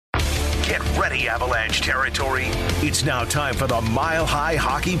Get ready, Avalanche territory. It's now time for the Mile High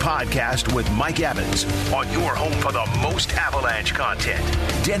Hockey Podcast with Mike Evans on your home for the most Avalanche content.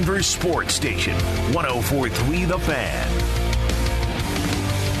 Denver Sports Station, 104.3 The Fan.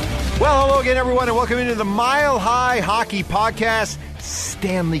 Well, hello again, everyone, and welcome into the Mile High Hockey Podcast,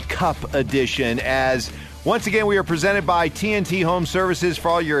 Stanley Cup edition, as once again we are presented by TNT Home Services. For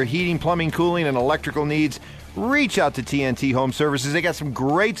all your heating, plumbing, cooling, and electrical needs, reach out to TNT Home Services. They got some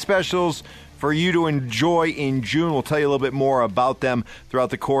great specials for you to enjoy in June. We'll tell you a little bit more about them throughout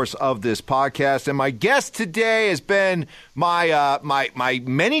the course of this podcast. And my guest today has been my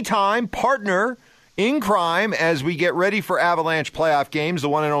many-time partner in crime as we get ready for Avalanche playoff games, the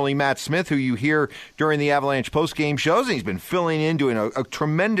one and only Matt Smith, who you hear during the Avalanche post-game shows. And he's been filling in, doing a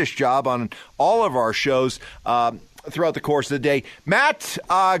tremendous job on all of our shows throughout the course of the day. Matt,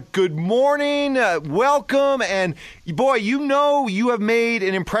 good morning, welcome, and boy, you know you have made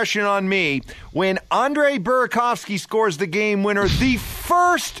an impression on me. When Andrei Burakovsky scores the game winner, the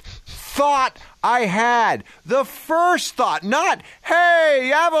first thought I had, not,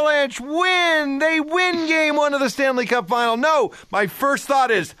 hey, Avalanche win, they win game one of the Stanley Cup final. No, my first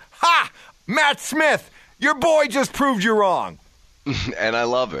thought is, ha, Matt Smith, your boy just proved you wrong. And I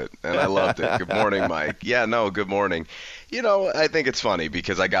love it. And I loved it. Good morning, Mike. Yeah, no, good morning. You know, I think it's funny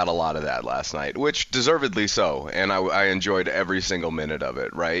because I got a lot of that last night, which deservedly so. And I enjoyed every single minute of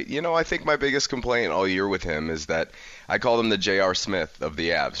it, right? You know, I think my biggest complaint all year with him is that I call him the J.R. Smith of the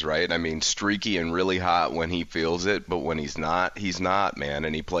Avs, right? I mean, streaky and really hot when he feels it, but when he's not, man.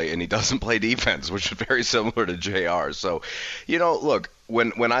 And he doesn't play defense, which is very similar to J.R. So, you know, look,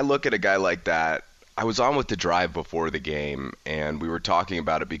 when I look at a guy like that, I was on with the drive before the game, and we were talking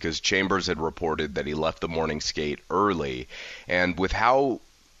about it because Chambers had reported that he left the morning skate early. And with how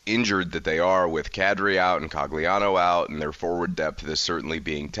injured that they are, with Kadri out and Cogliano out, and their forward depth is certainly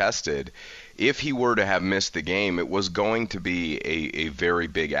being tested, if he were to have missed the game, it was going to be a very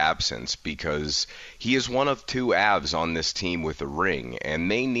big absence because he is one of two Avs on this team with a ring,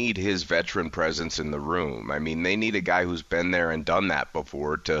 and they need his veteran presence in the room. I mean, they need a guy who's been there and done that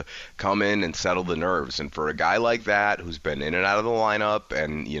before to come in and settle the nerves. And for a guy like that who's been in and out of the lineup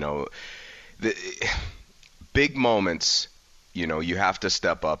and, you know, the big moments, you know, you have to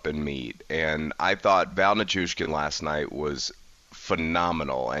step up and meet. And I thought Val Nichushkin last night was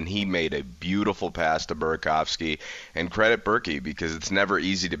phenomenal, and he made a beautiful pass to Burakovsky, and credit Berkey because it's never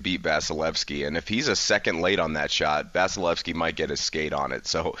easy to beat Vasilevsky, and if he's a second late on that shot, Vasilevsky might get his skate on it.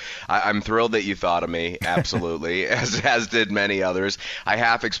 So I'm thrilled that you thought of me, absolutely, as did many others. I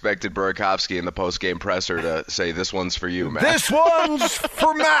half expected Burakovsky in the post-game presser to say, this one's for you, Matt. This one's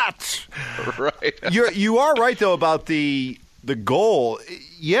for Matt. Right. You are right, though, about the goal.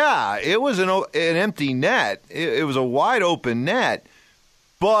 Yeah, it was an empty net. It was a wide open net.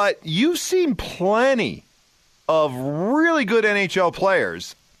 But you've seen plenty of really good NHL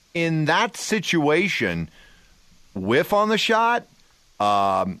players in that situation whiff on the shot,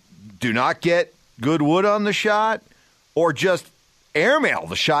 do not get good wood on the shot, or just airmail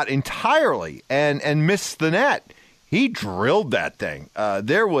the shot entirely and miss the net. He drilled that thing.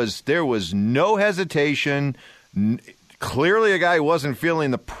 There was no hesitation. Clearly a guy who wasn't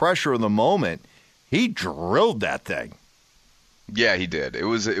feeling the pressure of the moment. He drilled that thing. Yeah, he did. It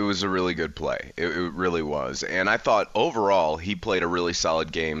was a really good play. It really was. And I thought overall he played a really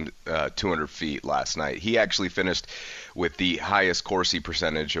solid game, 200 feet last night. He actually finished with the highest Corsi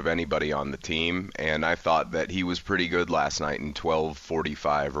percentage of anybody on the team, and I thought that he was pretty good last night in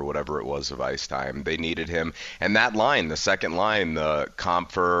 12:45 or whatever it was of ice time. They needed him. And that line, the second line, the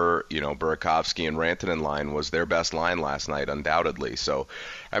Compher, Burakovsky and Rantanen line was their best line last night, undoubtedly. So,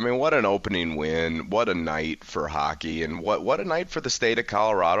 I mean, what an opening win. What a night for hockey, and what a night for the state of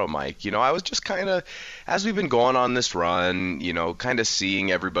Colorado, Mike. I was just kind of, as we've been going on this run, kind of seeing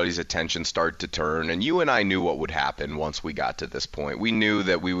everybody's attention start to turn, and you and I knew what would happen once we got to this point. We knew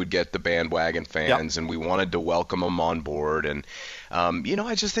that we would get the bandwagon fans, and we wanted to welcome them on board, and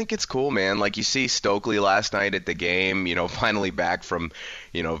I just think it's cool, man. Like, you see Stokely last night at the game, finally back from,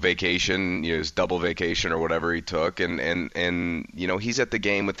 vacation, his double vacation or whatever he took, and he's at the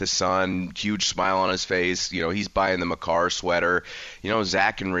game with his son, huge smile on his face. He's buying them a car sweater.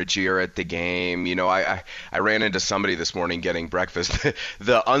 Zach and Richie are at the game. I ran into somebody this morning getting breakfast.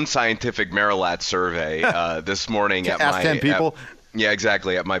 The unscientific Marilat survey this morning at Ask 10 people. Yeah,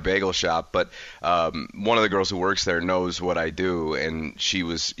 exactly, at my bagel shop. But one of the girls who works there knows what I do, and she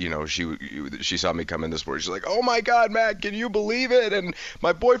was, she saw me come in this morning. She's like, "Oh my God, Matt, can you believe it? And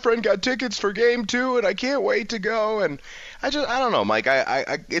my boyfriend got tickets for game 2, and I can't wait to go." And I don't know, Mike.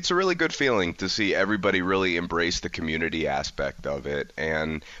 It's a really good feeling to see everybody really embrace the community aspect of it,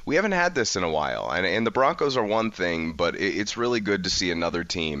 and we haven't had this in a while. And the Broncos are one thing, but it's really good to see another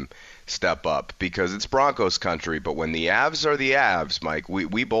team step up because it's Broncos country. But when the Avs are the Avs, Mike,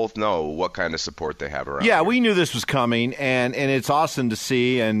 we both know what kind of support they have around. Yeah, here. we knew this was coming, and it's awesome to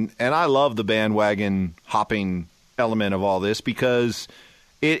see. And I love the bandwagon hopping element of all this because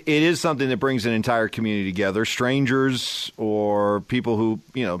it is something that brings an entire community together. Strangers or people who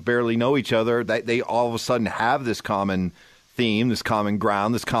barely know each other, they all of a sudden have this common theme, this common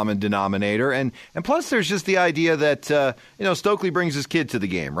ground, this common denominator. And plus there's just the idea that Stokely brings his kid to the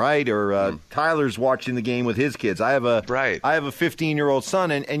game, right? Or Tyler's watching the game with his kids. I have a 15-year-old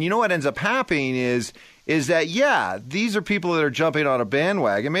son, and you know what ends up happening is that, these are people that are jumping on a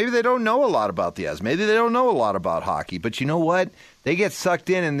bandwagon. Maybe they don't know a lot about the Avs. Maybe they don't know a lot about hockey. But you know what? They get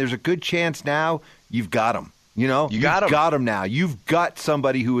sucked in, and there's a good chance now you've got them. You've got them now. You've got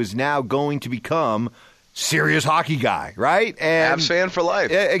somebody who is now going to become serious hockey guy, right? And Avs fan for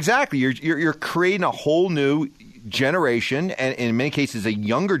life. Exactly. You're creating a whole new generation, and in many cases a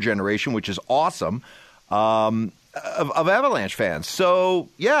younger generation, which is awesome. Of Avalanche fans. So,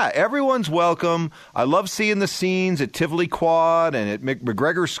 everyone's welcome. I love seeing the scenes at Tivoli Quad and at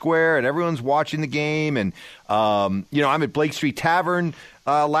McGregor Square, and everyone's watching the game. And, I'm at Blake Street Tavern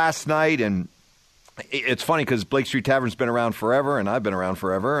last night, and it's funny because Blake Street Tavern's been around forever, and I've been around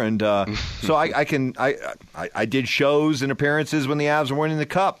forever. And so I did shows and appearances when the Avs were winning the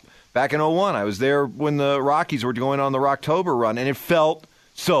Cup back in 2001. I was there when the Rockies were going on the Rocktober run, and it felt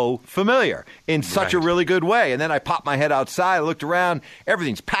so familiar in such a really good way. And then I popped my head outside, I looked around,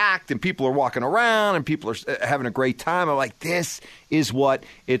 everything's packed and people are walking around and people are having a great time. I'm like, this is what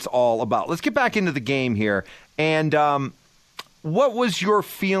it's all about. Let's get back into the game here. And what was your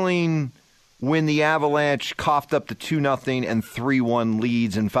feeling when the Avalanche coughed up the 2-0 and 3-1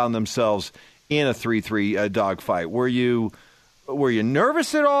 leads and found themselves in a 3-3 dogfight? Were you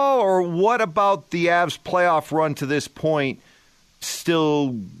nervous at all, or what about the Avs playoff run to this point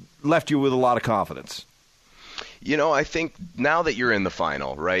still left you with a lot of confidence? I think now that you're in the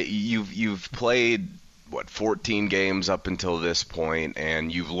final, right, you've played, 14 games up until this point,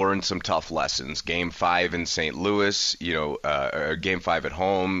 and you've learned some tough lessons. Game 5 in St. Louis, Game 5 at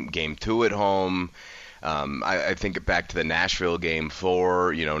home, Game 2 at home. I think back to the Nashville Game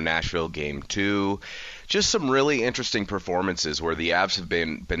 4, Nashville Game 2. Just some really interesting performances where the Avs have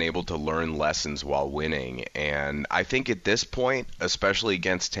been able to learn lessons while winning. And I think at this point, especially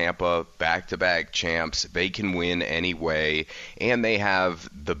against Tampa, back-to-back champs, they can win anyway, and they have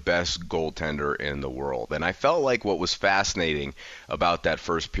the best goaltender in the world. And I felt like what was fascinating about that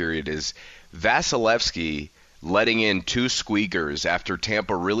first period is Vasilevsky letting in 2 squeakers after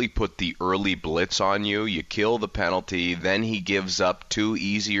Tampa really put the early blitz on you. You kill the penalty, then he gives up 2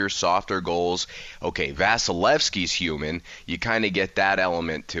 easier, softer goals. Okay, Vasilevsky's human. You kind of get that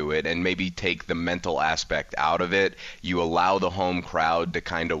element to it and maybe take the mental aspect out of it. You allow the home crowd to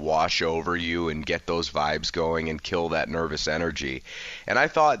kind of wash over you and get those vibes going and kill that nervous energy. And I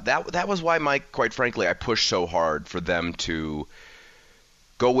thought that was why, Mike, quite frankly, I pushed so hard for them to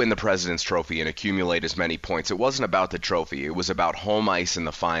go win the President's Trophy and accumulate as many points. It wasn't about the trophy. It was about home ice in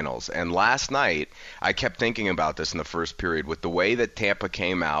the finals. And last night, I kept thinking about this in the first period with the way that Tampa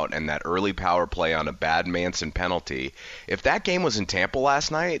came out and that early power play on a bad Manson penalty. If that game was in Tampa last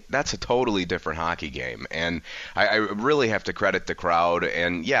night, that's a totally different hockey game. And I really have to credit the crowd.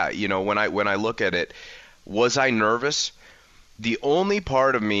 And when I look at it, was I nervous? The only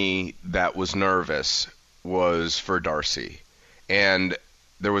part of me that was nervous was for Darcy. And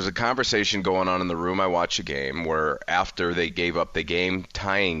there was a conversation going on in the room I watched a game where after they gave up the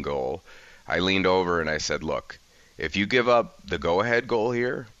game-tying goal, I leaned over and I said, look, if you give up the go-ahead goal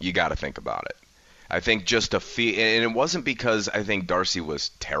here, you got to think about it. I think just and it wasn't because I think Darcy was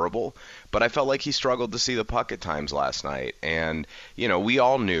terrible, but I felt like he struggled to see the puck at times last night. And, we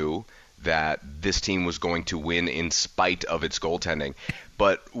all knew that this team was going to win in spite of its goaltending.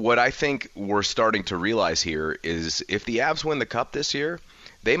 But what I think we're starting to realize here is if the Avs win the Cup this year,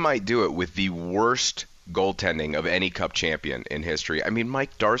 they might do it with the worst goaltending of any Cup champion in history. I mean,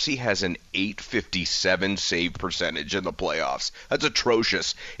 Mike Darcy has an .857 save percentage in the playoffs. That's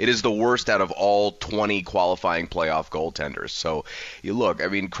atrocious. It is the worst out of all 20 qualifying playoff goaltenders. So,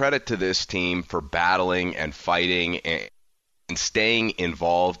 credit to this team for battling and fighting and staying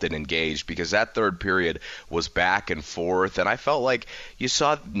involved and engaged, because that third period was back and forth, and I felt like you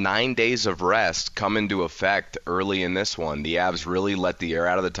saw 9 days of rest come into effect early in this one. The Avs really let the air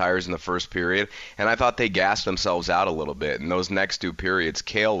out of the tires in the first period, and I thought they gassed themselves out a little bit. In those next two periods,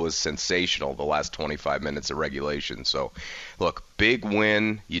 Cale was sensational the last 25 minutes of regulation. So, look, big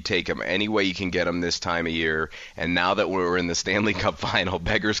win. You take them any way you can get them this time of year, and now that we're in the Stanley Cup final,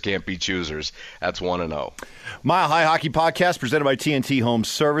 beggars can't be choosers. That's 1-0. Mile High Hockey Podcast presented by TNT Home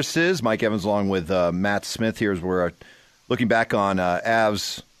Services. Mike Evans along with Matt Smith here as we're looking back on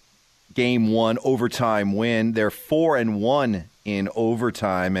Avs Game 1 overtime win. They're 4-1 in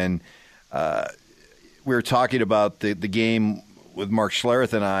overtime, and we were talking about the game with Mark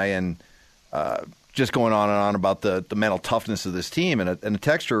Schlereth and I, and just going on and on about the mental toughness of this team. And a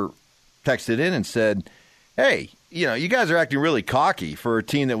texter texted in and said, hey, you guys are acting really cocky for a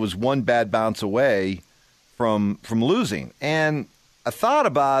team that was one bad bounce away from losing. And I thought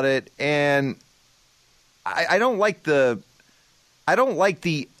about it, and I don't like the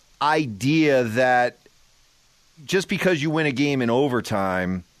idea that just because you win a game in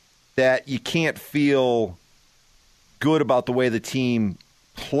overtime that you can't feel good about the way the team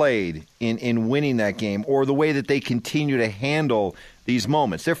played in winning that game, or the way that they continue to handle these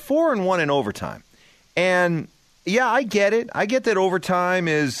moments. They're 4-1 in overtime. And yeah, I get it. I get that overtime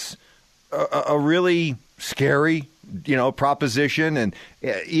is a really scary, proposition. And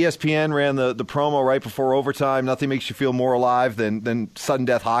ESPN ran the promo right before overtime. Nothing makes you feel more alive than sudden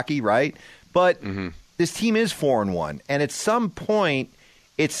death hockey, right? But this team is 4-1. And at some point,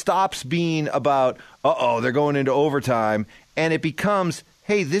 it stops being about, they're going into overtime. And it becomes,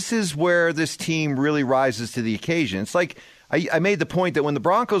 hey, this is where this team really rises to the occasion. It's like I made the point that when the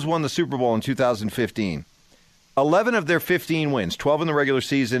Broncos won the Super Bowl in 2015, 11 of their 15 wins, 12 in the regular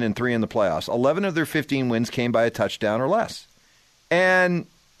season and 3 in the playoffs, 11 of their 15 wins came by a touchdown or less. And,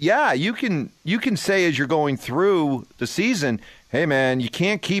 yeah, you can say as you're going through the season, hey, man, you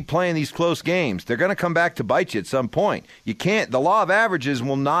can't keep playing these close games. They're going to come back to bite you at some point. You can't. The law of averages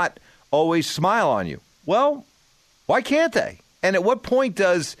will not always smile on you. Well, why can't they? And at what point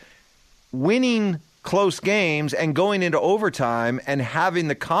does winning close games and going into overtime and having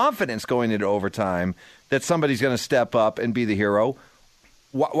the confidence going into overtime that somebody's going to step up and be the hero,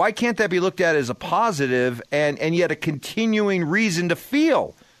 why can't that be looked at as a positive and yet a continuing reason to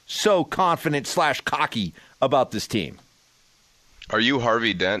feel so confident / cocky about this team? Are you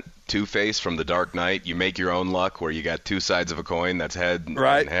Harvey Dent, Two-Face from The Dark Knight? You make your own luck, where you got two sides of a coin that's head and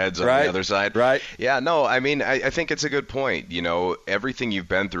heads on the other side. Right. Yeah, no, I mean, I think it's a good point. Everything you've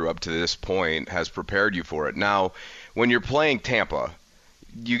been through up to this point has prepared you for it. Now, when you're playing Tampa,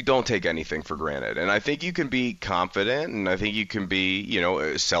 you don't take anything for granted. And I think you can be confident, and I think you can be,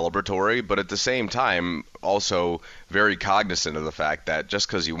 celebratory, but at the same time, also very cognizant of the fact that just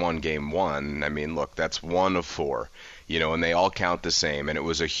because you won Game 1, I mean, look, that's 1 of 4. And they all count the same. And it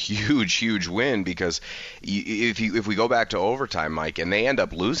was a huge, huge win, because if we go back to overtime, Mike, and they end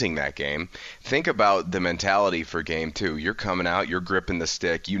up losing that game, think about the mentality for Game 2. You're coming out, you're gripping the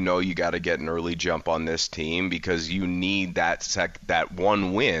stick. You got to get an early jump on this team, because you need that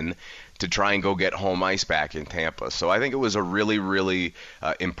one win to try and go get home ice back in Tampa. So I think it was a really, really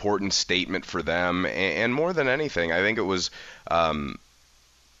important statement for them. And more than anything, I think it was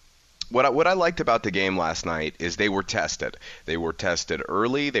What I liked about the game last night is they were tested. They were tested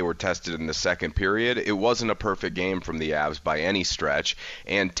early. They were tested in the second period. It wasn't a perfect game from the Avs by any stretch,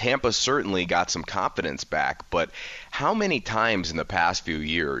 and Tampa certainly got some confidence back. But how many times in the past few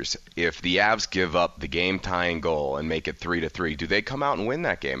years, if the Avs give up the game-tying goal and make it 3-3, do they come out and win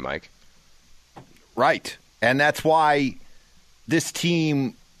that game, Mike? Right. And that's why this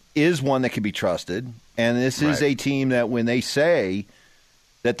team is one that can be trusted, and this is a team that when they say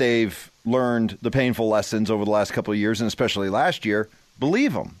that they've learned the painful lessons over the last couple of years, and especially last year,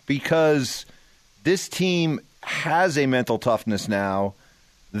 believe them, because this team has a mental toughness now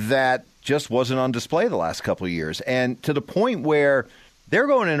that just wasn't on display the last couple of years. And to the point where they're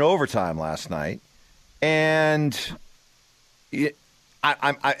going in overtime last night, and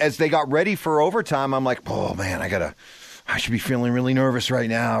as they got ready for overtime, I'm like, oh, man, I should be feeling really nervous right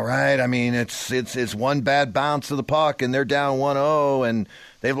now, right? I mean, it's one bad bounce of the puck, and they're down 1-0, and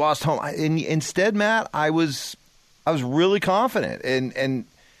they've lost home. Instead, Matt, I was really confident, and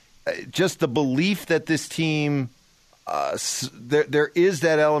just the belief that this team, there is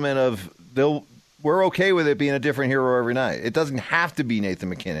that element of we're okay with it being a different hero every night. It doesn't have to be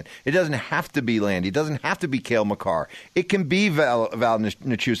Nathan McKinnon. It doesn't have to be Landy. It doesn't have to be Cale Makar. It can be Val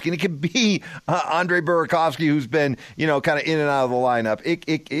Nichushkin. And it can be Andre Burakovsky, who's been, kind of in and out of the lineup.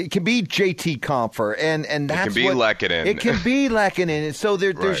 It can be JT Compher. And that's it can be Lehkonen. It can be Lehkonen. And so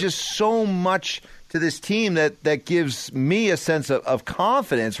there's just so much to this team that gives me a sense of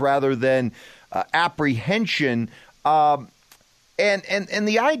confidence rather than apprehension. And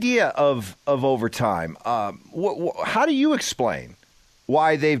the idea of overtime, how do you explain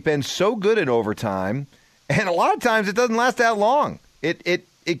why they've been so good at overtime? And a lot of times it doesn't last that long.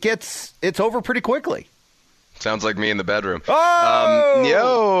 It's over pretty quickly. Sounds like me in the bedroom. Oh,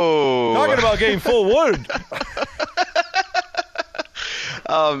 yo, talking about getting full wood.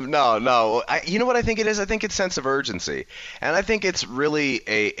 No. You know what I think it is? I think it's sense of urgency. And I think it's really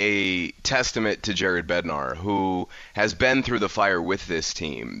a testament to Jared Bednar, who has been through the fire with this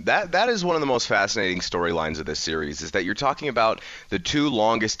team. That is one of the most fascinating storylines of this series, is that you're talking about the two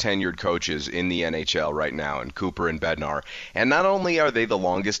longest tenured coaches in the NHL right now, in Cooper and Bednar. And not only are they the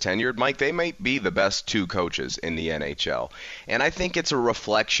longest tenured, Mike, they might be the best two coaches in the NHL. And I think it's a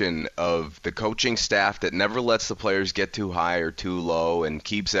reflection of the coaching staff that never lets the players get too high or too low and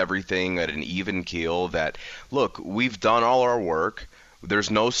keeps everything at an even keel. That, look, we've done all our work.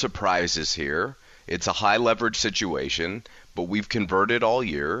 There's no surprises here. It's a high leverage situation, but we've converted all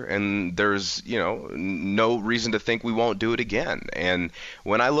year, and there's, no reason to think we won't do it again. And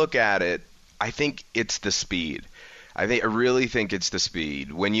when I look at it, I think it's the speed. I really think it's the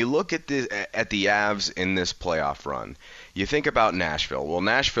speed. When you look at the Avs in this playoff run, you think about Nashville. Well,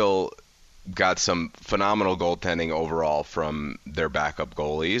 Nashville got some phenomenal goaltending overall from their backup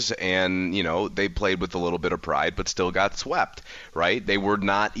goalies, and they played with a little bit of pride but still got swept, right? They were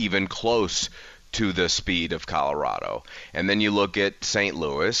not even close to the speed of Colorado. And then you look at St.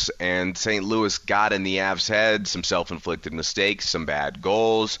 Louis, and St. Louis got in the Avs' head, some self-inflicted mistakes, some bad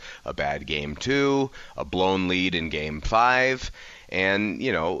goals, a bad game 2, a blown lead in game 5. And,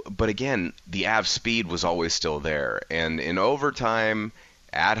 but again, the Avs' speed was always still there. And in overtime,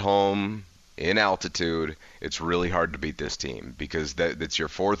 at home, in altitude, it's really hard to beat this team, because that's your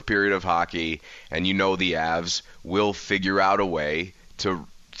fourth period of hockey, and the Avs will figure out a way to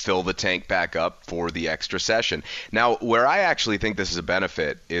fill the tank back up for the extra session. Now, where I actually think this is a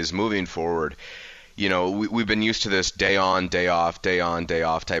benefit is moving forward. We've been used to this day on, day off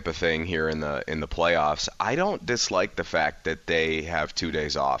type of thing here in the playoffs. I don't dislike the fact that they have 2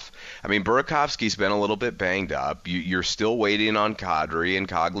 days off. I mean, Burakovsky's been a little bit banged up. You're still waiting on Kadri and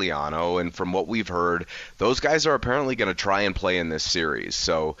Cogliano, and from what we've heard, those guys are apparently going to try and play in this series.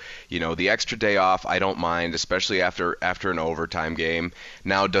 So, the extra day off, I don't mind, especially after an overtime game.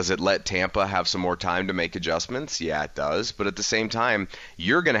 Now, does it let Tampa have some more time to make adjustments? Yeah, it does. But at the same time,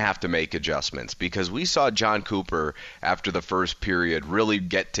 you're going to have to make adjustments, because we saw John Cooper, after the first period, really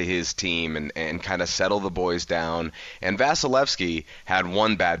get to his team and kind of settle the boys down. And Vasilevsky had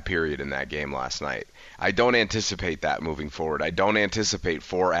one bad period in that game last night. I don't anticipate that moving forward. I don't anticipate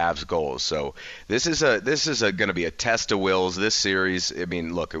 4 Avs goals. So this is going to be a test of wills. This series, I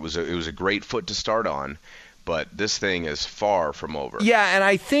mean, look, it was a great foot to start on, but this thing is far from over. Yeah, and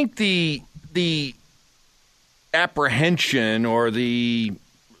I think the apprehension or the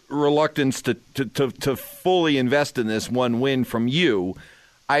reluctance to fully invest in this one win from you,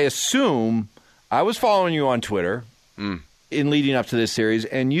 I assume I was following you on Twitter in leading up to this series,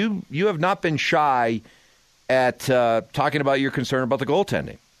 and you have not been shy at talking about your concern about the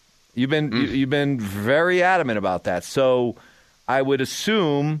goaltending. You've been very adamant about that. So I would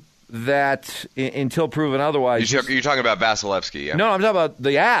assume that until proven otherwise, you're talking about Vasilevsky. Yeah. No, I'm talking about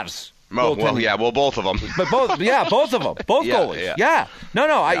the Avs. Oh, well, yeah, both of them. But both of them, both goalies. Yeah. No,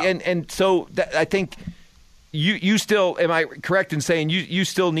 yeah. And so I think you still, am I correct in saying you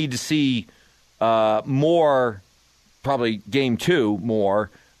still need to see more, probably game 2 more,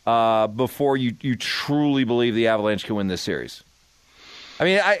 before you truly believe the Avalanche can win this series? I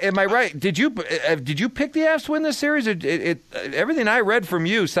mean, am I right? Did you pick the Avs to win this series? Everything I read from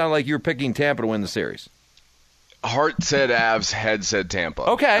you sounded like you were picking Tampa to win the series. Heart said Avs, head said Tampa.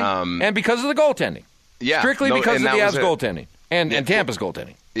 Okay, and because of the goaltending. Yeah. Strictly because of the Avs' goaltending and Tampa's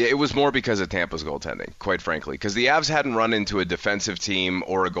goaltending. It was more because of Tampa's goaltending, quite frankly, because the Avs hadn't run into a defensive team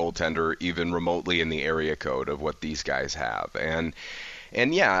or a goaltender even remotely in the area code of what these guys have. And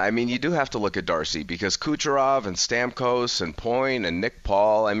yeah, I mean, you do have to look at Darcy, because Kucherov and Stamkos and Point and Nick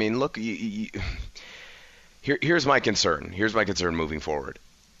Paul, I mean, look, here's my concern. Here's my concern moving forward.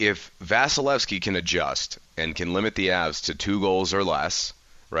 If Vasilevsky can adjust and can limit the Avs to 2 goals or less,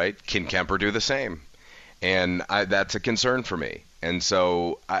 right, can Kemper do the same? And that's a concern for me. And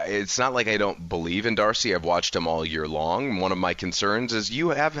so it's not like I don't believe in Darcy. I've watched him all year long. One of my concerns is you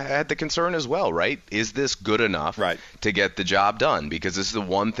have had the concern as well, right? Is this good enough to get the job done? Because this is the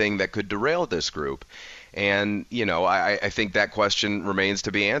one thing that could derail this group. And, I think that question remains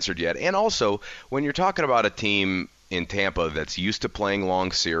to be answered yet. And also, when you're talking about a team in Tampa that's used to playing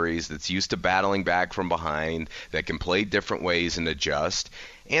long series, that's used to battling back from behind, that can play different ways and adjust,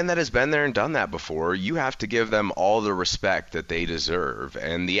 and that has been there and done that before, you have to give them all the respect that they deserve.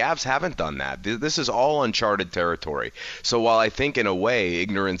 And the Avs haven't done that. This is all uncharted territory. So while I think in a way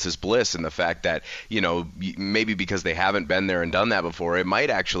ignorance is bliss in the fact that, maybe because they haven't been there and done that before, it might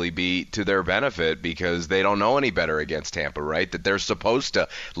actually be to their benefit because they don't know any better against Tampa, right? That they're supposed to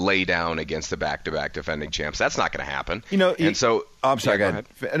lay down against the back-to-back defending champs. That's not going to happen. And so I'm sorry, go ahead.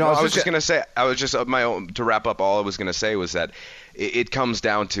 No, I was just going to say, to wrap up, all I was going to say was that it comes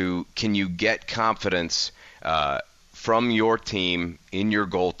down to, can you get confidence from your team in your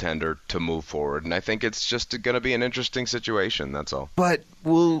goaltender to move forward? And I think it's just going to be an interesting situation. That's all. But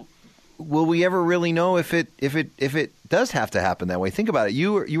will we ever really know if it does have to happen that way? Think about it.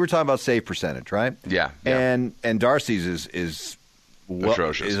 You were talking about save percentage, right? Yeah. And Darcy's is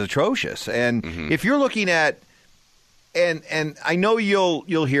atrocious. And if you're looking at And I know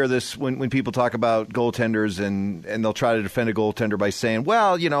you'll hear this when people talk about goaltenders and they'll try to defend a goaltender by saying,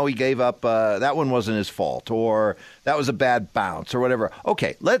 well, he gave up, that one wasn't his fault, or that was a bad bounce, or whatever.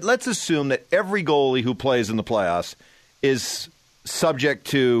 Okay, let's assume that every goalie who plays in the playoffs is subject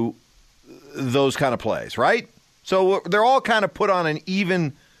to those kind of plays, right? So they're all kind of put on an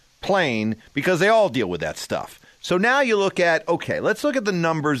even plane because they all deal with that stuff. So now you look at, okay, let's look at the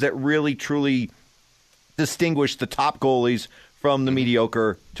numbers that really, truly distinguish the top goalies from the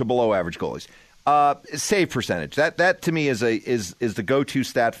mediocre to below average goalies. Save percentage. That to me is the go-to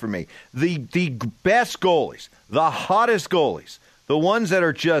stat for me. The best goalies, the hottest goalies, the ones that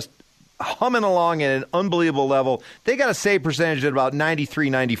are just humming along at an unbelievable level, they got a save percentage at about 93,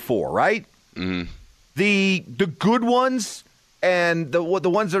 94, right? Mm-hmm. The good ones and the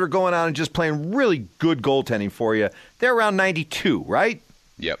ones that are going out and just playing really good goaltending for you, they're around 92, right?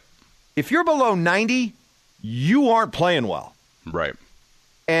 Yep. If you're below 90, you aren't playing well. Right.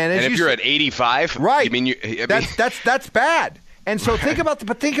 And if you're at 85, right. That's bad. And so think about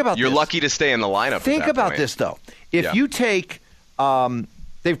You're this. lucky to stay in the lineup. Think about this though. If you take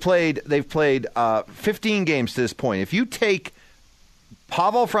they've played 15 games to this point. If you take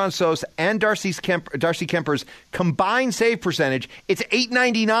Pavel Francouz and Darcy Kemper's combined save percentage, it's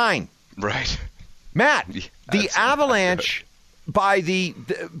 .899. Right. Matt, the Avalanche by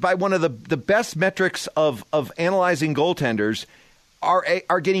one of the best metrics of analyzing goaltenders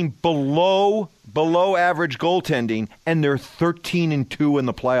are getting below average goaltending, and they're 13-2 in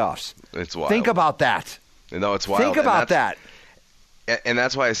the playoffs. It's wild. Think about that. No, it's wild. Think about that. And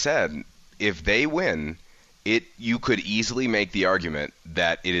that's why I said, if they win, you could easily make the argument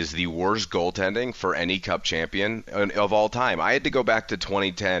that it is the worst goaltending for any Cup champion of all time. I had to go back to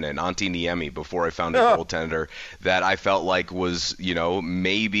 2010 and Antti Niemi before I found a goaltender that I felt like was,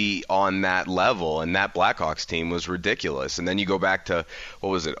 maybe on that level, and that Blackhawks team was ridiculous. And then you go back to,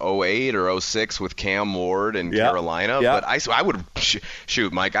 08 or 06 with Cam Ward in Carolina. Yep. But I would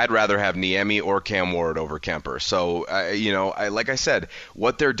shoot, Mike, I'd rather have Niemi or Cam Ward over Kemper. So, like I said,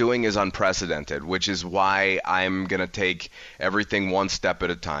 what they're doing is unprecedented, which is why I'm going to take everything one step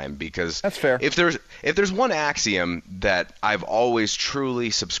at a time, because that's fair. If there's one axiom that I've always truly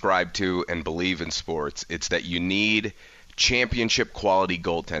subscribed to and believe in sports, it's that you need championship quality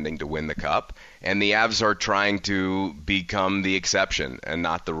goaltending to win the Cup, and the Avs are trying to become the exception and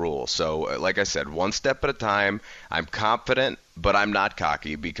not the rule. So, like I said, one step at a time. I'm confident, but I'm not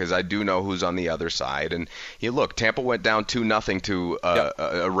cocky because I do know who's on the other side. And look, Tampa went down 2-0 to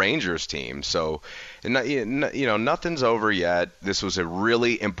a Rangers team. So, nothing's over yet. This was a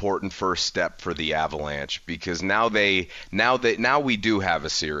really important first step for the Avalanche, because now we do have a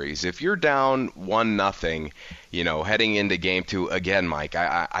series. If you're down 1-0, heading into game 2 again, Mike,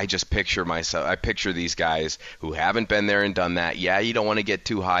 I just picture myself. I picture these guys who haven't been there and done that. Yeah, you don't want to get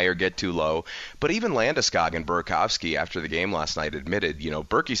too high or get too low, but even Landeskog and Burakovsky after the game last night admitted,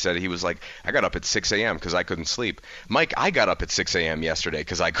 Berkey said he was like, I got up at 6 a.m. because I couldn't sleep. Mike, I got up at 6 a.m. yesterday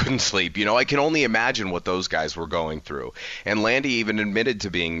because I couldn't sleep. I can only imagine what those guys were going through. And Landy even admitted to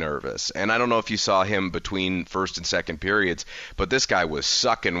being nervous. And I don't know if you saw him between first and second periods, but this guy was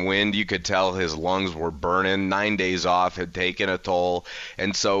sucking wind. You could tell his lungs were burning. 9 days off had taken a toll.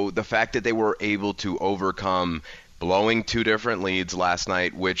 And so the fact that they were able to overcome blowing 2 different leads last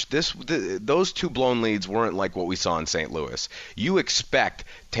night, which those 2 blown leads weren't like what we saw in St. Louis. You expect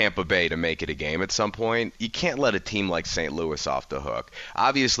Tampa Bay to make it a game at some point. You can't let a team like St. Louis off the hook.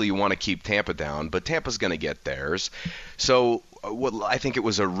 Obviously, you want to keep Tampa down, but Tampa's going to get theirs. So I think it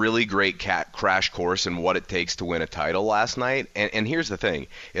was a really great crash course in what it takes to win a title last night. And here's the thing.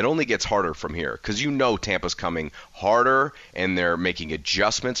 It only gets harder from here because Tampa's coming harder and they're making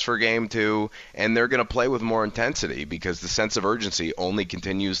adjustments for Game 2 and they're going to play with more intensity because the sense of urgency only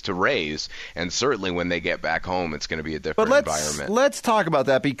continues to raise. And certainly when they get back home, it's going to be a different environment. Let's talk about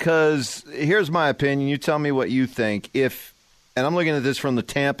that because here's my opinion. You tell me what you think. And I'm looking at this from the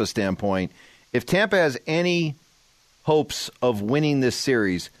Tampa standpoint, if Tampa has any hopes of winning this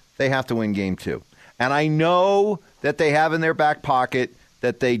series, they have to win Game 2. And I know that they have in their back pocket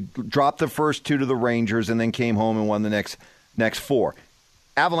that they dropped the first 2 to the Rangers and then came home and won the next 4.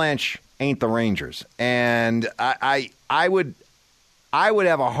 Avalanche ain't the Rangers. And I would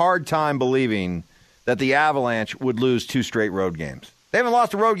have a hard time believing that the Avalanche would lose 2 straight road games. They haven't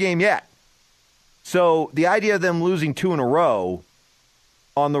lost a road game yet. So the idea of them losing 2 in a row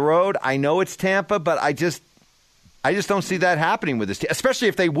on the road, I know it's Tampa, but I just don't see that happening with this team, especially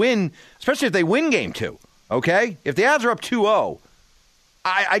if they win Game 2, okay? If the Avs are up 2-0,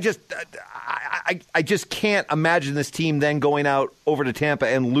 I just can't imagine this team then going out over to Tampa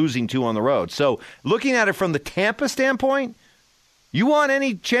and losing 2 on the road. So looking at it from the Tampa standpoint, you want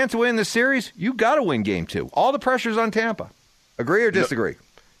any chance to win this series, you got to win Game 2. All the pressure's on Tampa. Agree or disagree?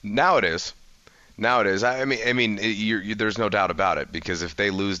 Now it is. I mean, there's no doubt about it because if they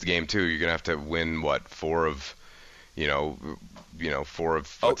lose the Game 2, you're going to have to win, 4 of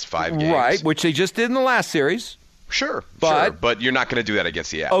 5 games. Right, which they just did in the last series. Sure, but you're not going to do that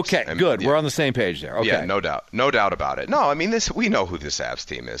against the Avs. Okay, good. Yeah. We're on the same page there. Okay. Yeah, no doubt about it. No, I mean we know who this Avs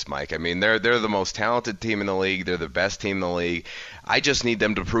team is, Mike. I mean they're the most talented team in the league. They're the best team in the league. I just need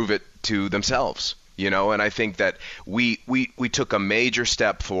them to prove it to themselves, and I think that we took a major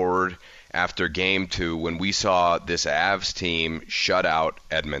step forward after Game 2 when we saw this Avs team shut out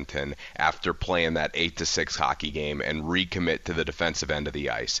Edmonton after playing that 8-6 hockey game and recommit to the defensive end of the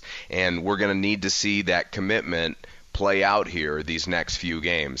ice. And we're going to need to see that commitment play out here these next few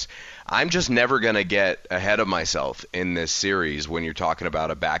games. I'm just never going to get ahead of myself in this series when you're talking about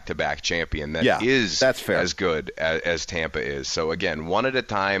a back-to-back champion that is that's fair. As good as Tampa is. So, again, one at a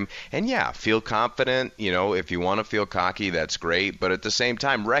time. And, feel confident. If you want to feel cocky, that's great. But at the same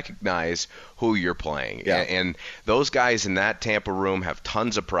time, recognize who you're playing. Yeah. And those guys in that Tampa room have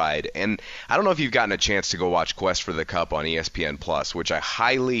tons of pride. And I don't know if you've gotten a chance to go watch Quest for the Cup on ESPN+, which I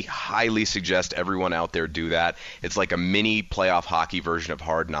highly, highly suggest everyone out there do that. It's like a mini playoff hockey version of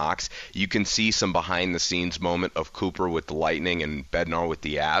Hard Knocks. You can see some behind-the-scenes moment of Cooper with the Lightning and Bednar with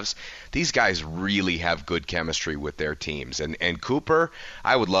the Avs. These guys really have good chemistry with their teams. And Cooper,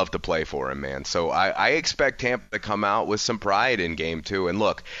 I would love to play for him, man. So I expect Tampa to come out with some pride in Game 2. And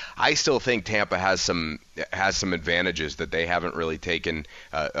look, I still think Tampa has some advantages that they haven't really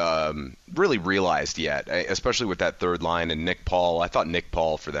really realized yet, especially with that third line and Nick Paul. I thought Nick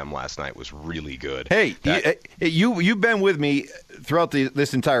Paul for them last night was really good. Hey, you've been with me throughout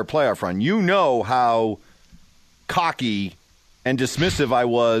this entire playoff run. You know how cocky and dismissive I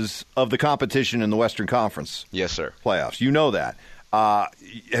was of the competition in the Western Conference. Yes, sir. Playoffs. You know that.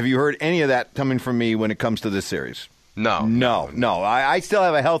 Have you heard any of that coming from me when it comes to this series? No. I still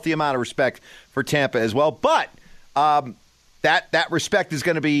have a healthy amount of respect for Tampa as well, but that respect is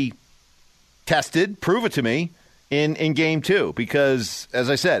going to be tested. Prove it to me in Game 2, because as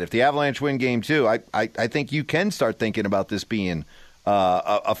I said, if the Avalanche win Game 2, I think you can start thinking about this being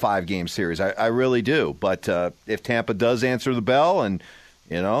a 5-game series. I really do. But if Tampa does answer the bell and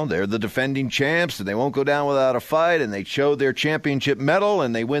they're the defending champs and they won't go down without a fight and they show their championship medal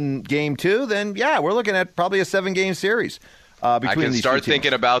and they win Game 2, then, we're looking at probably a 7-game series between these two teams. I can start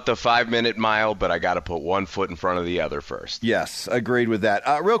thinking about the 5-minute mile, but I got to put one foot in front of the other first. Yes, agreed with that.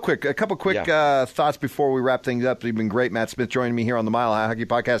 Real quick, a couple quick thoughts before we wrap things up. You've been great, Matt Smith, joining me here on the Mile High Hockey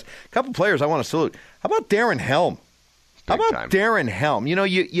Podcast. A couple players I want to salute. How about Darren Helm? Darren Helm?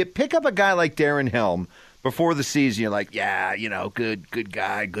 You pick up a guy like Darren Helm before the season, you're like, good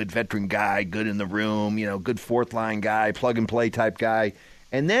guy, good veteran guy, good in the room, good fourth-line guy, plug-and-play type guy.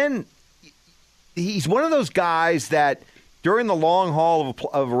 And then he's one of those guys that during the long haul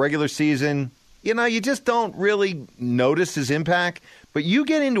of a regular season, you just don't really notice his impact. But you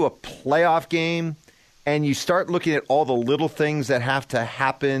get into a playoff game and you start looking at all the little things that have to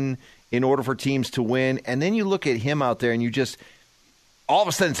happen in order for teams to win, and then you look at him out there and you just – all of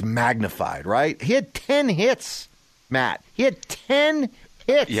a sudden it's magnified, right? He had 10 hits, Matt. He had 10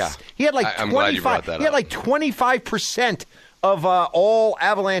 hits. Yeah. He had like I'm glad you brought 25. that He had up. like 25% of all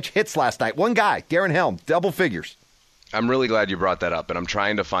Avalanche hits last night. One guy, Darren Helm, double figures. I'm really glad you brought that up, and I'm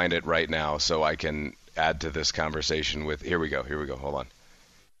trying to find it right now so I can add to this conversation with. Here we go. Hold on.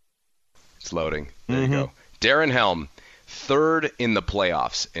 It's loading. There you go. Darren Helm, third in the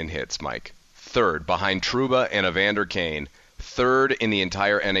playoffs in hits, Mike. Third, behind Trouba and Evander Kane. Third in the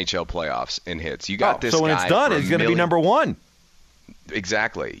entire NHL playoffs in hits. You got this guy. So when it's done, it's going to be number one.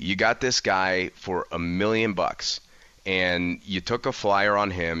 Exactly. You got this guy for $1 million. And you took a flyer on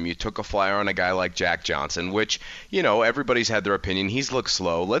him. You took a flyer on a guy like Jack Johnson, which, everybody's had their opinion. He's looked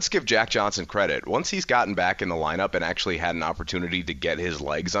slow. Let's give Jack Johnson credit. Once he's gotten back in the lineup and actually had an opportunity to get his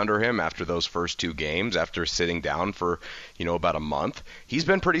legs under him after those first two games, after sitting down for, about a month, he's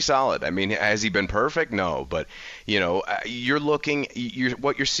been pretty solid. I mean, has he been perfect? No. But, what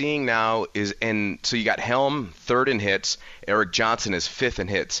you're seeing now is, and so you got Helm, third in hits. Erik Johnson is fifth in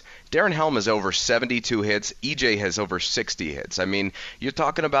hits. Darren Helm has over 72 hits. EJ has over 60 hits. I mean, you're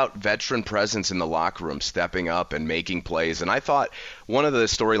talking about veteran presence in the locker room, stepping up and making plays. And I thought one of the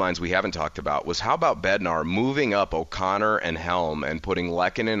storylines we haven't talked about was how about Bednar moving up O'Connor and Helm and putting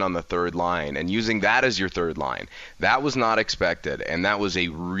Lehkonen on the third line and using that as your third line. That was not expected, and that was a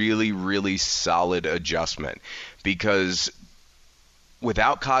really, really solid adjustment because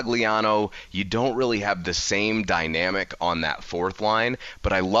without Cogliano, you don't really have the same dynamic on that fourth line,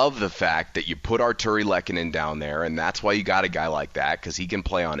 but I love the fact that you put Arturi Lehkonen down there, and that's why you got a guy like that, because he can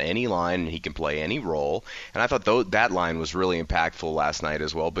play on any line and he can play any role, and I thought that line was really impactful last night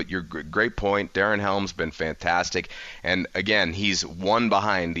as well, but your great point, Darren Helm's been fantastic, and again, he's one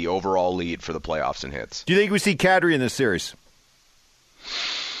behind the overall lead for the playoffs in hits. Do you think we see Kadri in this series?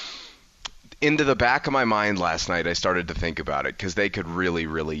 Into the back of my mind last night, I started to think about it because they could really,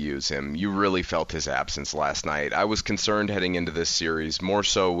 really use him. You really felt his absence last night. I was concerned heading into this series, more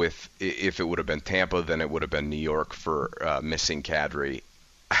so with if it would have been Tampa than it would have been New York for missing Kadri.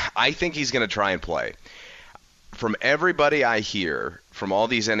 I think he's going to try and play. From everybody I hear, from all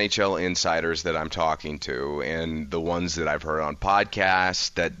these NHL insiders that I'm talking to and the ones that I've heard on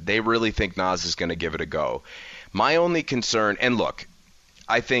podcasts, that they really think Naz is going to give it a go. My only concern, and look,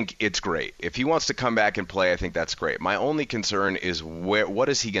 I think it's great. If he wants to come back and play, I think that's great. My only concern is what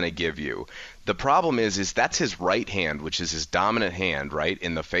is he going to give you? The problem is that's his right hand, which is his dominant hand, right,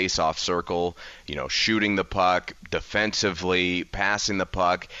 in the face-off circle, shooting the puck, defensively, passing the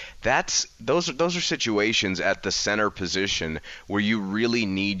puck. Those are situations at the center position where you really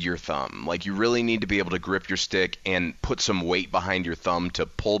need your thumb. Like, you really need to be able to grip your stick and put some weight behind your thumb to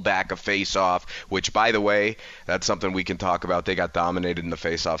pull back a face-off, which, by the way, that's something we can talk about. They got dominated in the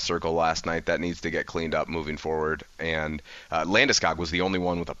face-off circle last night. That needs to get cleaned up moving forward. And Landeskog was the only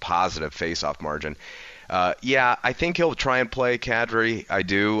one with a positive face-off margin. I think he'll try and play Kadri. I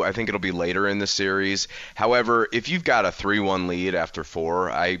do. I think it'll be later in the series. However, if you've got a 3-1 lead after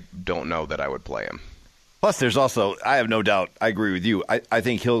 4, I don't know that I would play him. Plus, there's also, I have no doubt, I agree with you. I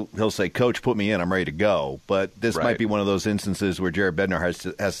think he'll say, Coach, put me in. I'm ready to go. But this might be one of those instances where Jared Bednar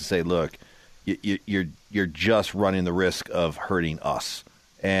has to say, look, you're just running the risk of hurting us.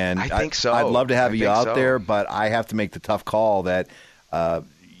 And I think so. I'd love to have you out there, but I have to make the tough call that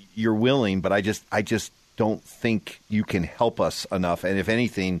you're willing, but I just don't think you can help us enough. And if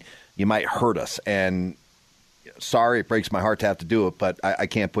anything, you might hurt us. And sorry, it breaks my heart to have to do it, but I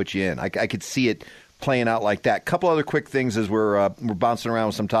can't put you in. I could see it playing out like that. Couple other quick things as we're bouncing around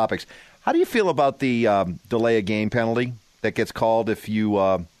with some topics. How do you feel about the delay of game penalty that gets called if you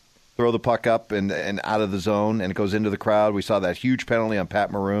throw the puck up and out of the zone and it goes into the crowd? We saw that huge penalty on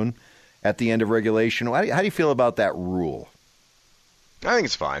Pat Maroon at the end of regulation. How do you feel about that rule? I think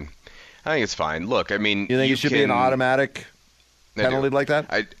it's fine. Look, I mean, you think it should be an automatic penalty like that?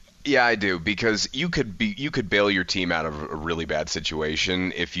 I do, because you could bail your team out of a really bad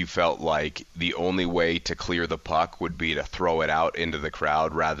situation if you felt like the only way to clear the puck would be to throw it out into the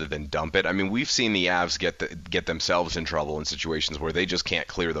crowd rather than dump it. I mean, we've seen the Avs get themselves in trouble in situations where they just can't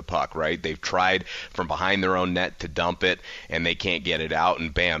clear the puck, right? They've tried from behind their own net to dump it, and they can't get it out,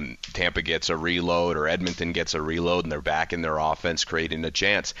 and bam, Tampa gets a reload or Edmonton gets a reload, and they're back in their offense creating a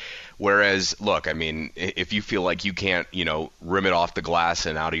chance. Whereas, look, I mean, if you feel like you can't, rim it off the glass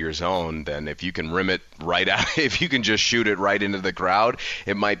and out of your zone, then if you can rim it right out, if you can just shoot it right into the crowd,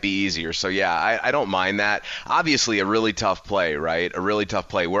 it might be easier. So yeah, I don't mind that. Obviously, a really tough play, right? A really tough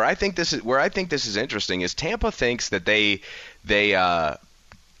play. Where I think this is interesting is Tampa thinks that they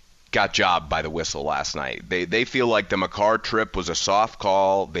got jobbed by the whistle last night. They feel like the Makar trip was a soft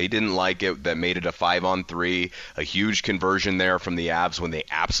call. They didn't like it. That made it a 5-on-3, a huge conversion there from the Avs when they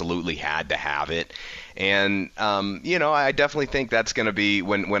absolutely had to have it. And, I definitely think that's going to be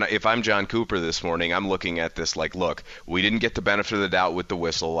if I'm John Cooper this morning, I'm looking at this like, look, we didn't get the benefit of the doubt with the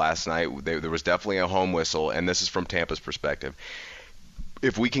whistle last night. There was definitely a home whistle, and this is from Tampa's perspective.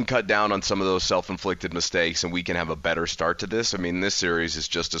 If we can cut down on some of those self-inflicted mistakes and we can have a better start to this, I mean, this series is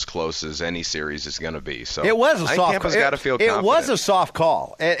just as close as any series is going to be. So it was a soft call. Tampa's got to feel confident. It was a soft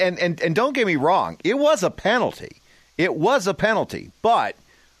call. And don't get me wrong, it was a penalty. It was a penalty. But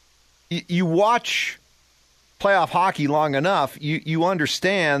you watch playoff hockey long enough, you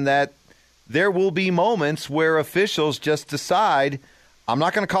understand that there will be moments where officials just decide, I'm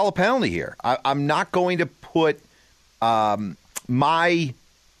not going to call a penalty here. I'm not going to put my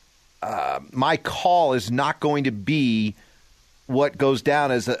call is not going to be what goes down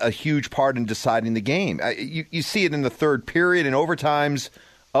as a huge part in deciding the game. You see it in the third period and overtimes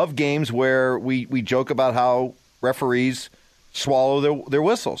of games where we joke about how referees swallow their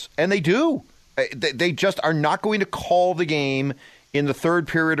whistles, and they do. They just are not going to call the game in the third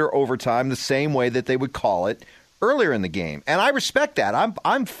period or overtime the same way that they would call it earlier in the game. And I respect that.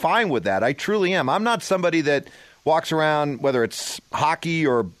 I'm fine with that. I truly am. I'm not somebody that walks around, whether it's hockey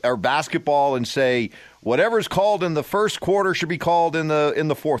or basketball, and say whatever's called in the first quarter should be called in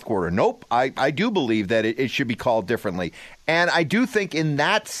the fourth quarter. Nope. I do believe that it should be called differently. And I do think in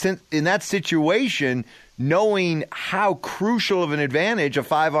that situation, knowing how crucial of an advantage a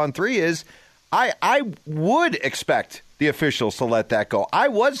 5-on-3 is, I would expect the officials to let that go. I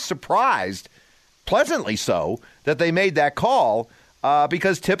was surprised, pleasantly so, that they made that call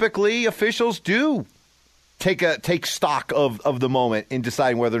because typically officials do take stock of the moment in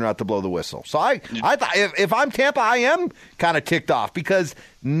deciding whether or not to blow the whistle. So I thought if I'm Tampa, I am kind of ticked off because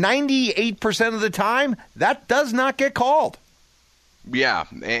 98% of the time that does not get called. Yeah,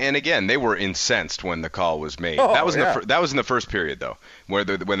 and again, they were incensed when the call was made. Oh, that was in the first period, though, when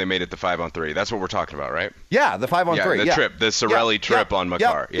they made it the 5-on-3. That's what we're talking about, right? Yeah, the 5-on-3. The trip, the Cirelli trip on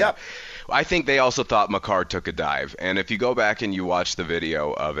Makar. Yep. I think they also thought Makar took a dive. And if you go back and you watch the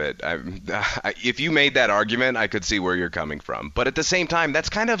video of it, if you made that argument, I could see where you're coming from. But at the same time, that's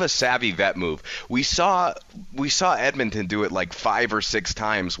kind of a savvy vet move. We saw Edmonton do it like 5 or 6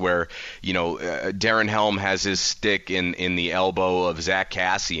 times where, Darren Helm has his stick in the elbow of Zach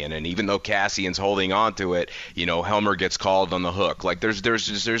Kassian. And even though Kassian's holding on to it, Helmer gets called on the hook. Like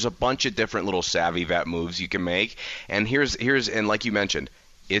there's a bunch of different little savvy vet moves you can make. And here's and like you mentioned,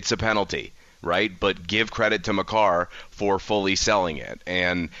 it's a penalty, right? But give credit to Makar for fully selling it.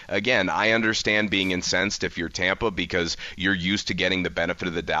 And again, I understand being incensed if you're Tampa because you're used to getting the benefit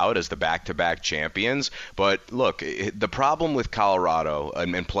of the doubt as the back-to-back champions. But look, the problem with Colorado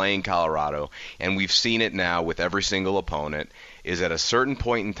and playing Colorado, and we've seen it now with every single opponent, is at a certain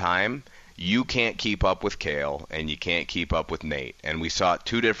point in time, you can't keep up with Cale and you can't keep up with Nate. And we saw it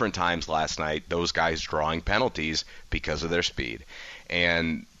 2 different times last night, those guys drawing penalties because of their speed.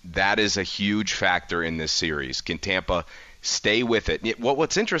 And that is a huge factor in this series. Can Tampa stay with it?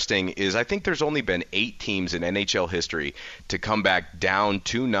 What's interesting is I think there's only been 8 teams in NHL history to come back down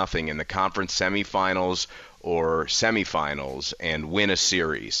 2-0 in the conference semifinals or semifinals and win a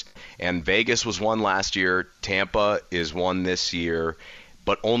series. And Vegas was one last year. Tampa is one this year.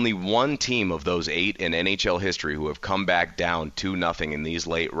 But only one team of those 8 in NHL history who have come back down 2-0 in these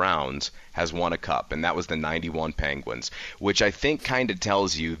late rounds has won a cup, and that was the 91 Penguins, which I think kind of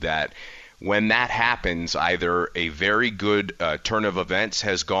tells you that when that happens, either a very good turn of events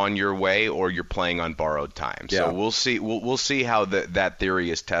has gone your way or you're playing on borrowed time. Yeah. So we'll see. We'll see how that theory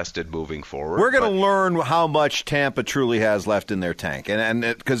is tested moving forward. We're going to learn how much Tampa truly has left in their tank, and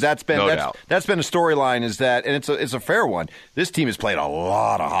because that's been a storyline. Is that, and it's a fair one. This team has played a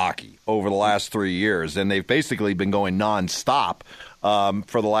lot of hockey over the last 3 years, and they've basically been going nonstop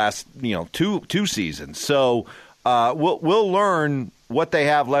for the last two seasons. So we'll learn what they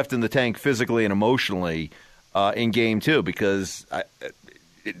have left in the tank physically and emotionally in Game 2, because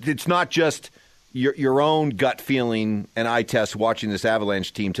it's not just your own gut feeling and eye test watching this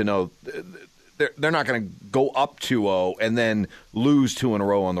Avalanche team to know they're not going to go up 2-0 and then lose 2 in a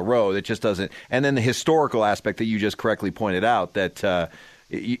row on the road. It just doesn't. And then the historical aspect that you just correctly pointed out, that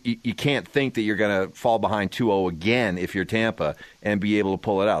you can't think that you're going to fall behind 2-0 again if you're Tampa and be able to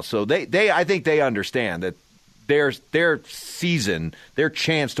pull it out. So I think they understand that their season, their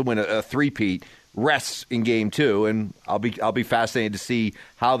chance to win a three-peat rests in Game 2, and I'll be fascinated to see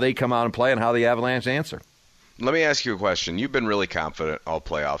how they come out and play and how the Avalanche answer. Let me ask you a question. You've been really confident all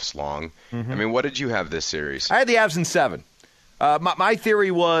playoffs long. Mm-hmm. I mean, what did you have this series? I had the Avs in 7. My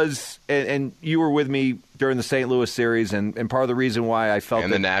theory was, and you were with me during the St. Louis series, and part of the reason why I felt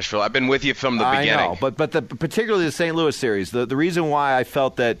and the Nashville. I've been with you from the beginning. I know, but particularly the St. Louis series, the reason why I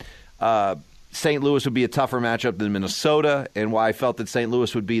felt that St. Louis would be a tougher matchup than Minnesota, and why I felt that St.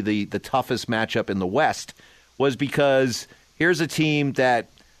 Louis would be the toughest matchup in the West, was because here's a team that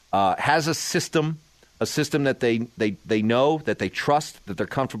has a system that they know, that they trust, that they're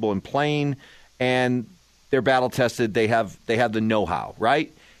comfortable in playing, and they're battle tested. They have the know-how, right?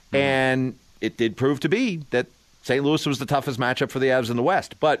 Mm-hmm. And it did prove to be that St. Louis was the toughest matchup for the Avs in the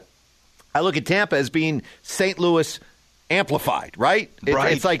West. But I look at Tampa as being St. Louis amplified, right?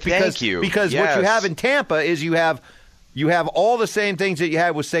 Right. It's like because Yes. what you have in Tampa is you have all the same things that you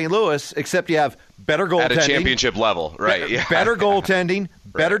had with St. Louis, except you have better goaltending at a championship level, right? Better goaltending,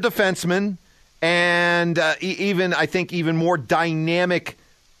 better defensemen, and even more dynamic,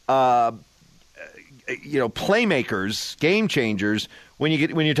 playmakers, game changers. When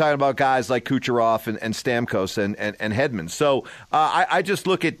you're talking about guys like Kucherov and Stamkos and Hedman. So I just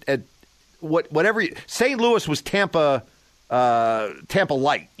look at whatever St. Louis was Tampa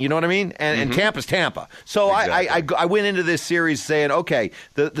light, you know what I mean? And Tampa's Tampa. So exactly. I went into this series saying, okay,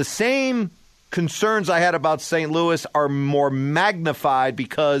 the same concerns I had about St. Louis are more magnified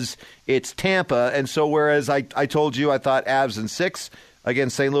because it's Tampa. And so whereas I told you I thought Avs in 6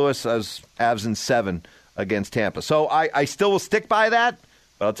 against St. Louis, I was Avs in 7 against Tampa. So I still will stick by that.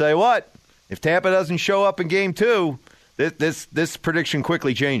 But I'll tell you what, if Tampa doesn't show up in Game 2, this prediction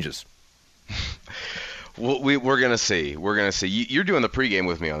quickly changes. Well, we're gonna see. We're gonna see. You're doing the pregame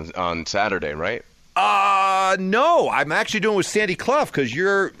with me on Saturday, right? No, I'm actually doing it with Sandy Clough because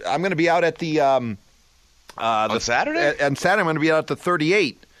I'm going to be out at the on Saturday. On Saturday, I'm going to be out at the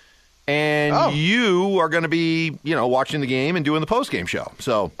 38, and you are going to be watching the game and doing the postgame show.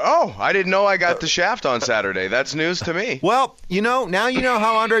 So, I didn't know I got the shaft on Saturday. That's news to me. Well, now you know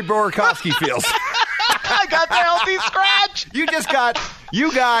how Andre Burakovsky feels. I got the healthy scratch. I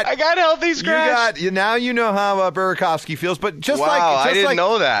got healthy scratch. Now you know how Burakovsky feels. But I didn't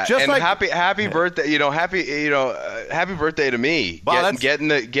know that. Happy birthday! Happy birthday to me. Wow, getting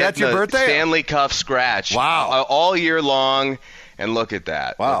the birthday? Stanley Cup scratch. Wow, all year long. And look at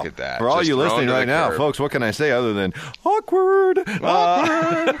that. Wow. Look at that. For all you listening right now, folks, what can I say other than awkward?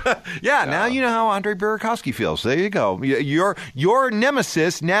 Now you know how Andre Burakovsky feels. There you go. Your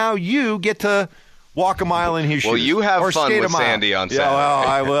nemesis. Now you get to walk a mile in his shoes. Well, you have fun with Sandy on Saturday.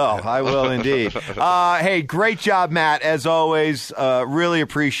 Yeah, well, I will indeed. Hey, great job, Matt, as always. Really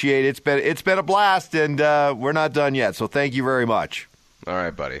appreciate it. It's been a blast, and we're not done yet, so thank you very much. All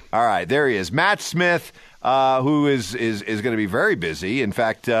right, buddy. All right, there he is. Matt Smith, who is going to be very busy. In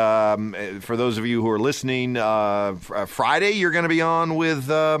fact, for those of you who are listening, Friday you're going to be on with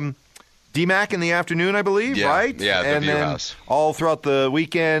DMAC in the afternoon, I believe, right? Yeah, and the View then House. All throughout the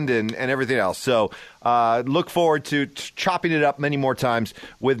weekend and everything else. So look forward to chopping it up many more times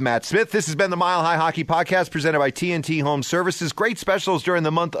with Matt Smith. This has been the Mile High Hockey Podcast presented by TNT Home Services. Great specials during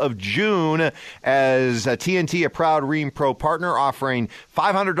the month of June as TNT, a proud Rheem Pro partner, offering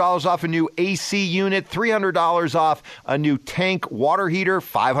 $500 off a new AC unit, $300 off a new tank water heater,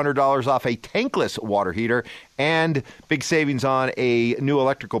 $500 off a tankless water heater, and big savings on a new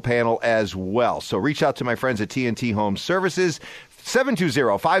electrical panel as well. So reach out to my friends at TNT Home Services,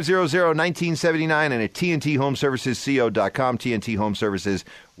 720-500-1979, and at TNTHomeservicesCO.com. TNT Home Services,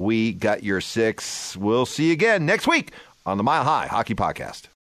 we got your 6. We'll see you again next week on the Mile High Hockey Podcast.